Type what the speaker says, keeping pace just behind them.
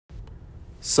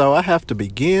So I have to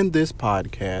begin this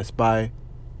podcast by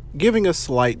giving a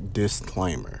slight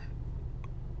disclaimer.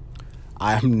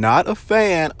 I am not a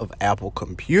fan of Apple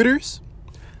computers.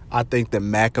 I think that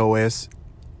macOS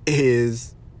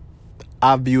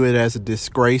I view it as a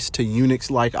disgrace to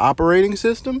Unix-like operating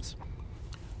systems.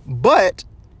 But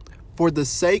for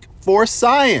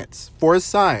science,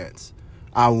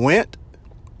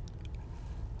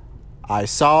 I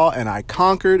saw and I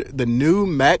conquered the new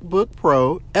MacBook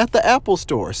Pro at the Apple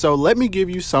Store. So let me give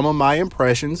you some of my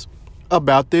impressions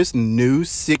about this new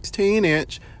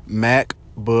 16-inch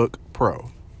MacBook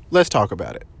Pro. Let's talk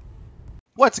about it.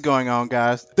 What's going on,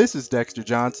 guys? This is Dexter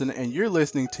Johnson, and you're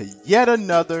listening to yet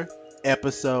another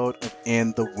episode of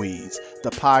In the Weeds,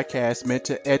 the podcast meant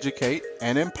to educate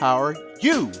and empower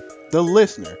you, the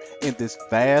listener, in this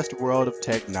vast world of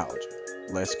technology.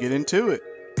 Let's get into it.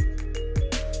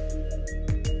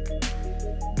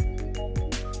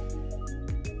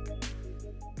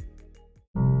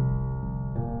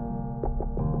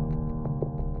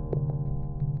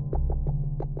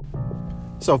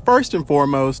 So first and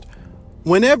foremost,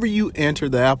 whenever you enter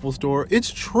the Apple Store,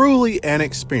 it's truly an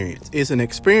experience. It's an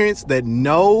experience that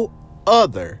no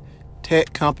other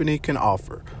tech company can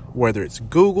offer, whether it's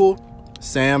Google,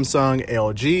 Samsung,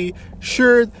 LG.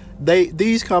 Sure,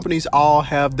 these companies all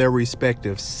have their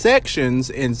respective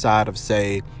sections inside of,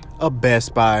 say, a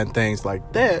Best Buy and things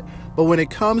like that. But when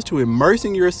it comes to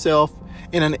immersing yourself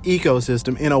in an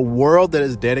ecosystem, in a world that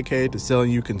is dedicated to selling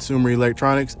you consumer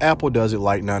electronics, Apple does it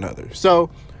like none other. So,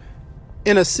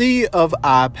 in a sea of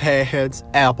iPads,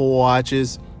 Apple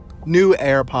Watches, new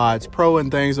AirPods Pro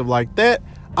and things of like that,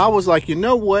 I was like, you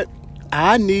know what?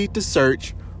 I need to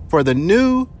search for the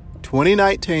new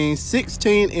 2019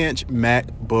 16-inch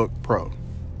MacBook Pro.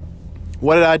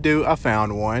 What did I do? I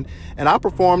found one, and I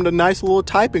performed a nice little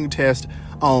typing test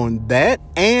on that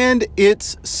and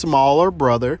its smaller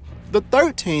brother, the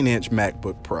 13-inch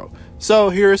MacBook Pro. So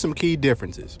here are some key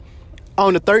differences.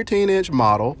 On the 13-inch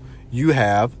model, you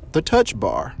have the touch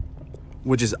bar,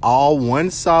 which is all one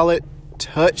solid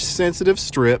touch-sensitive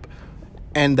strip,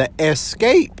 and the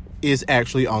escape is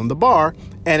actually on the bar,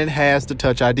 and it has the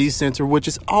Touch ID sensor, which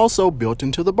is also built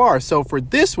into the bar. So for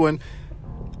this one,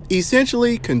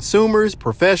 essentially consumers,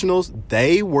 professionals,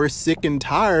 they were sick and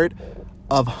tired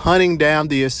of hunting down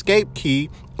the escape key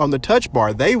on the touch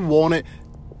bar. They wanted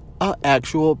an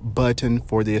actual button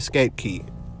for the escape key.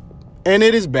 And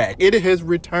it is back. It has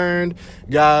returned.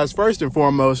 Guys, first and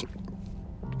foremost,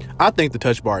 I think the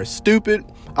touch bar is stupid.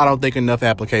 I don't think enough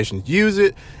applications use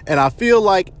it. And I feel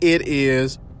like it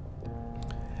is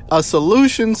a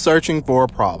solution searching for a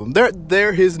problem.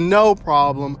 There is no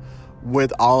problem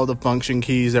with all the function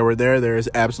keys that were there. There is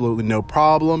absolutely no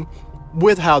problem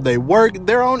with how they work.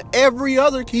 They're on every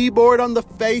other keyboard on the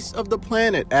face of the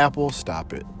planet. Apple,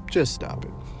 stop it. Just stop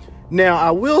it. Now,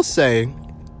 I will say,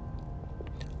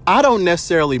 I don't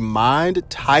necessarily mind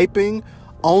typing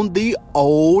on the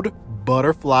old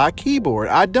butterfly keyboard.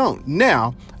 I don't.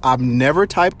 Now, I've never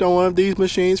typed on one of these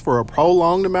machines for a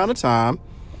prolonged amount of time,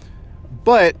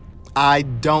 but I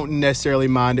don't necessarily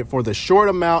mind it for the short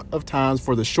amount of times,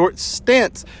 for the short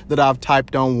stints that I've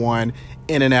typed on one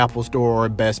in an Apple Store or a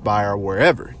Best Buy or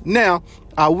wherever. Now,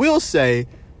 I will say,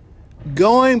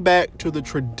 going back to the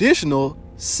traditional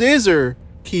scissor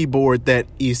keyboard that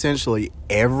essentially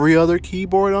every other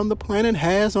keyboard on the planet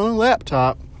has on a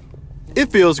laptop,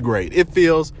 it feels great. It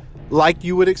feels like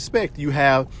you would expect. You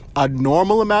have a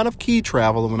normal amount of key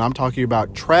travel. And when I'm talking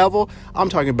about travel, I'm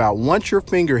talking about once your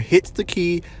finger hits the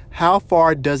key, how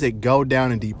far does it go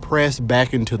down and depress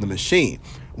back into the machine?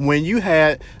 When you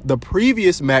had the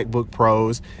previous MacBook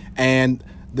Pros and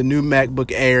the new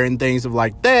MacBook Air and things of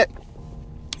like that,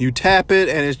 you tap it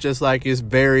and it's just like, it's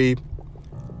very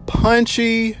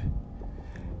punchy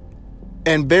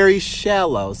and very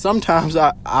shallow. Sometimes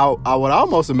I would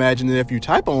almost imagine that if you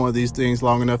type on one of these things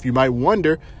long enough, you might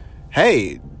wonder,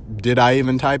 hey, did I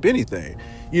even type anything?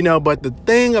 But the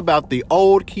thing about the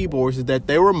old keyboards is that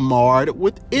they were marred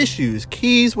with issues.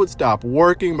 Keys would stop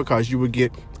working because you would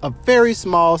get a very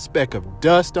small speck of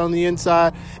dust on the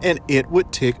inside and it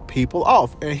would tick people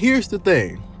off. And here's the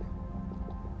thing.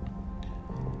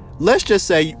 Let's just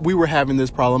say we were having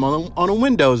this problem on a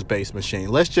Windows-based machine.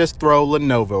 Let's just throw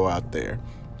Lenovo out there.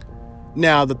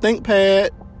 Now, the ThinkPad,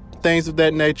 things of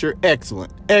that nature,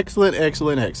 excellent. Excellent.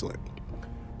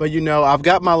 But I've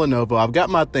got my Lenovo, I've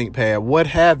got my ThinkPad, what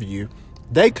have you.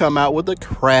 They come out with a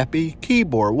crappy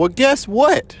keyboard. Well, guess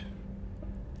what?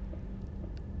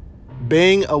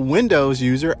 Being a Windows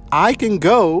user, I can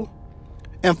go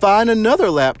and find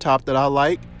another laptop that I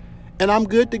like, and I'm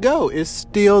good to go. It's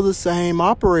still the same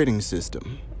operating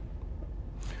system.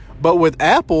 But with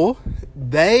Apple,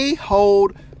 they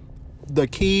hold the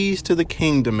keys to the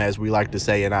kingdom, as we like to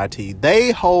say in IT.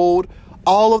 They hold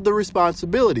all of the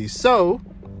responsibilities. So,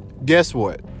 guess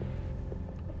what?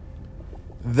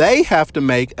 They have to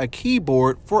make a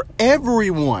keyboard for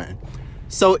everyone.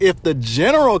 So if the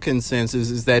general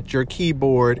consensus is that your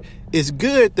keyboard is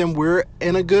good, then we're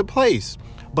in a good place.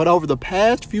 But over the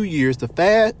past few years,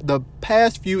 the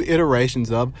past few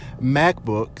iterations of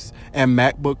MacBooks and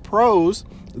MacBook Pros,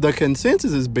 the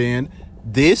consensus has been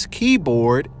this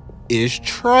keyboard is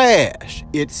trash.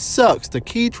 It sucks. The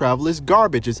key travel is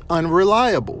garbage. It's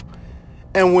unreliable.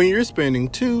 And when you're spending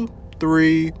 2,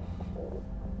 3,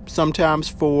 sometimes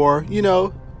 4,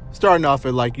 starting off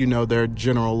at their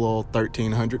general little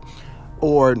 $1,300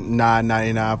 or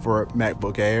 $999 for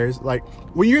MacBook Airs. Like,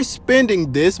 when you're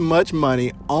spending this much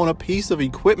money on a piece of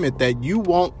equipment that you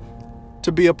want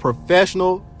to be a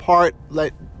professional part,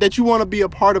 like that you want to be a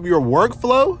part of your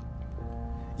workflow,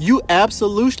 you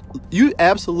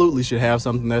absolutely should have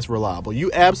something that's reliable.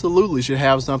 You absolutely should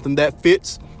have something that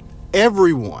fits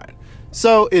everyone.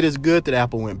 So it is good that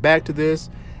Apple went back to this.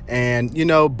 And,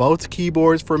 both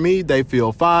keyboards for me, they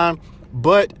feel fine.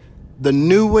 But the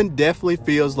new one definitely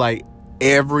feels like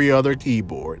every other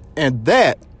keyboard. And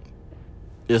that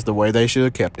is the way they should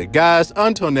have kept it. Guys,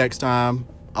 until next time,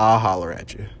 I'll holler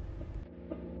at you.